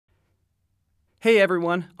Hey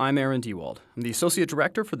everyone, I'm Aaron Dewald. I'm the Associate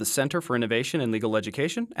Director for the Center for Innovation in Legal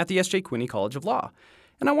Education at the S.J. Quinney College of Law,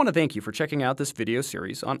 and I want to thank you for checking out this video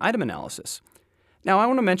series on item analysis. Now I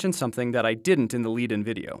want to mention something that I didn't in the lead-in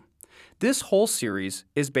video. This whole series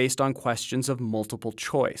is based on questions of multiple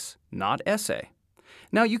choice, not essay.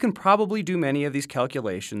 Now you can probably do many of these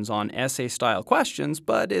calculations on essay-style questions,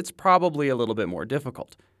 but it's probably a little bit more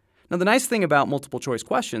difficult. Now the nice thing about multiple choice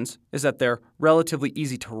questions is that they're relatively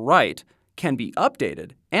easy to write, can be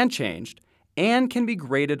updated and changed, and can be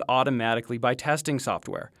graded automatically by testing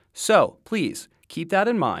software. So please keep that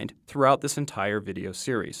in mind throughout this entire video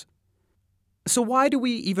series. So why do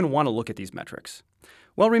we even want to look at these metrics?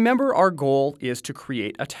 Well, remember our goal is to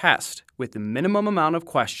create a test with the minimum amount of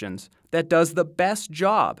questions that does the best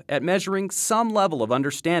job at measuring some level of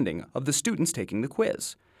understanding of the students taking the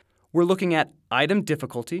quiz. We're looking at item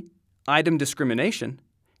difficulty, item discrimination,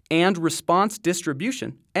 and response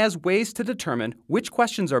distribution as ways to determine which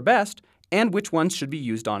questions are best and which ones should be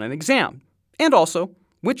used on an exam, and also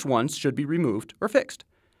which ones should be removed or fixed.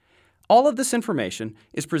 All of this information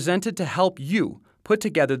is presented to help you put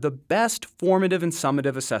together the best formative and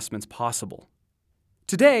summative assessments possible.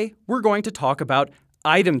 Today, we're going to talk about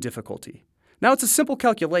item difficulty. Now, it's a simple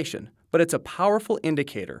calculation, but it's a powerful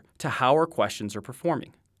indicator to how our questions are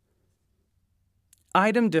performing.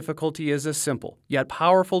 Item difficulty is a simple yet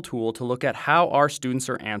powerful tool to look at how our students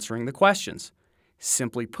are answering the questions.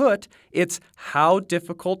 Simply put, it's how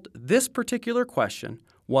difficult this particular question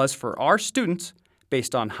was for our students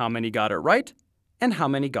based on how many got it right and how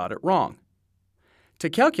many got it wrong. To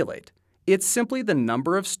calculate, it's simply the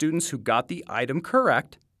number of students who got the item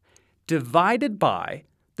correct divided by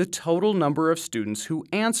the total number of students who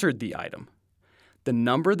answered the item. The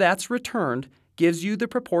number that's returned gives you the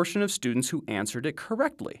proportion of students who answered it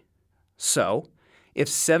correctly. So, if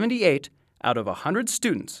 78 out of 100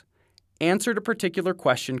 students answered a particular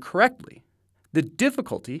question correctly, the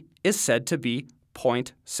difficulty is said to be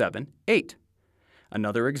 0.78.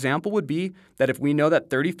 Another example would be that if we know that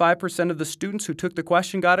 35% of the students who took the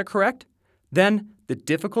question got it correct, then the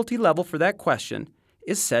difficulty level for that question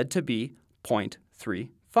is said to be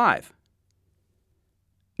 0.35.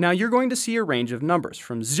 Now you're going to see a range of numbers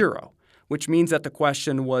from 0, which means that the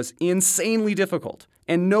question was insanely difficult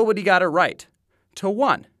and nobody got it right, to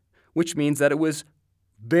 1, which means that it was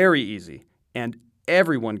very easy and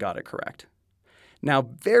everyone got it correct. Now,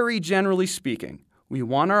 very generally speaking, we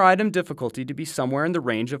want our item difficulty to be somewhere in the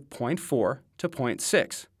range of 0.4 to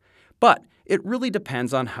 0.6, but it really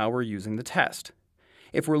depends on how we're using the test.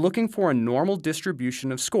 If we're looking for a normal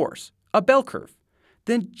distribution of scores, a bell curve,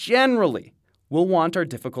 then generally we'll want our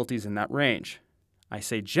difficulties in that range. I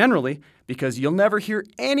say generally because you'll never hear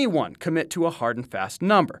anyone commit to a hard and fast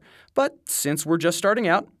number. But since we're just starting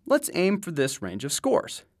out, let's aim for this range of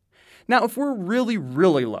scores. Now, if we're really,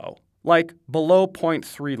 really low, like below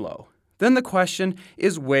 0.3 low, then the question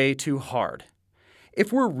is way too hard.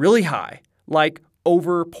 If we're really high, like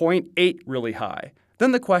over 0.8 really high,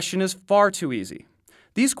 then the question is far too easy.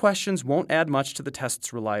 These questions won't add much to the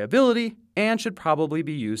test's reliability and should probably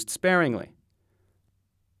be used sparingly.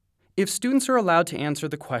 If students are allowed to answer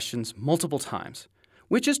the questions multiple times,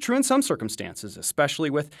 which is true in some circumstances, especially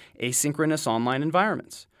with asynchronous online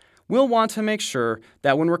environments, we'll want to make sure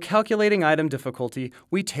that when we're calculating item difficulty,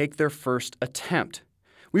 we take their first attempt.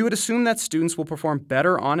 We would assume that students will perform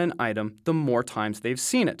better on an item the more times they've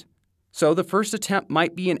seen it. So the first attempt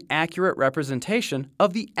might be an accurate representation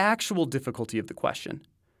of the actual difficulty of the question.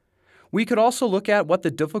 We could also look at what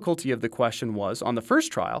the difficulty of the question was on the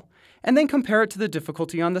first trial and then compare it to the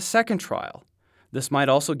difficulty on the second trial. This might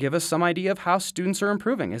also give us some idea of how students are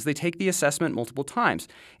improving as they take the assessment multiple times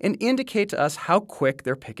and indicate to us how quick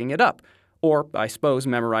they're picking it up, or, I suppose,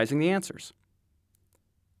 memorizing the answers.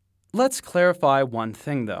 Let's clarify one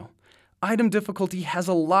thing, though. Item difficulty has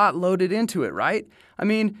a lot loaded into it, right? I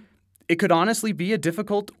mean, it could honestly be a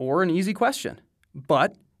difficult or an easy question,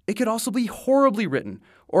 but it could also be horribly written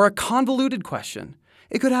or a convoluted question.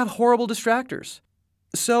 It could have horrible distractors.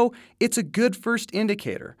 So it's a good first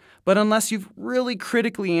indicator, but unless you've really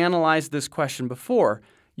critically analyzed this question before,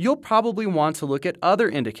 you'll probably want to look at other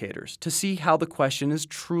indicators to see how the question is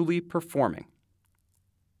truly performing.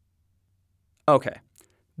 Okay,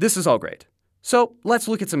 this is all great. So let's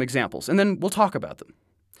look at some examples and then we'll talk about them.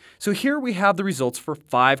 So here we have the results for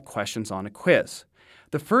 5 questions on a quiz.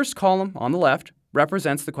 The first column on the left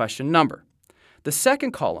represents the question number. The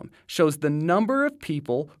second column shows the number of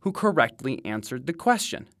people who correctly answered the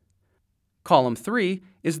question. Column 3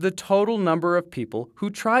 is the total number of people who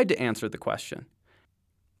tried to answer the question.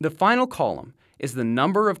 The final column is the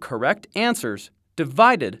number of correct answers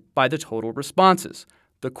divided by the total responses,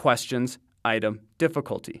 the question's item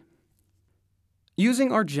difficulty.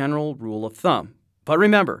 Using our general rule of thumb, but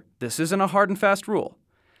remember, this isn't a hard and fast rule.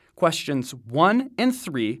 Questions 1 and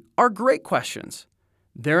 3 are great questions.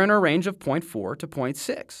 They're in a range of 0.4 to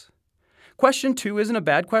 0.6. Question 2 isn't a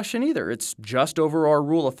bad question either. It's just over our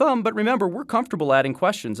rule of thumb, but remember, we're comfortable adding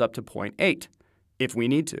questions up to 0.8 if we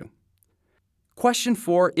need to. Question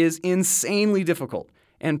 4 is insanely difficult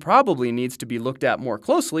and probably needs to be looked at more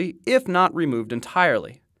closely, if not removed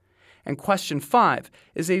entirely. And question 5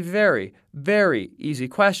 is a very, very easy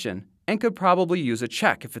question and could probably use a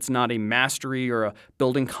check if it's not a mastery or a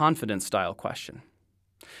building confidence style question.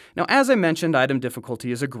 Now, as I mentioned, item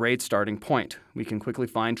difficulty is a great starting point. We can quickly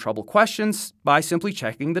find trouble questions by simply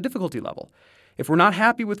checking the difficulty level. If we're not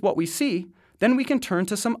happy with what we see, then we can turn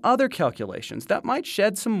to some other calculations that might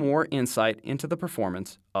shed some more insight into the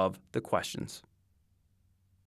performance of the questions.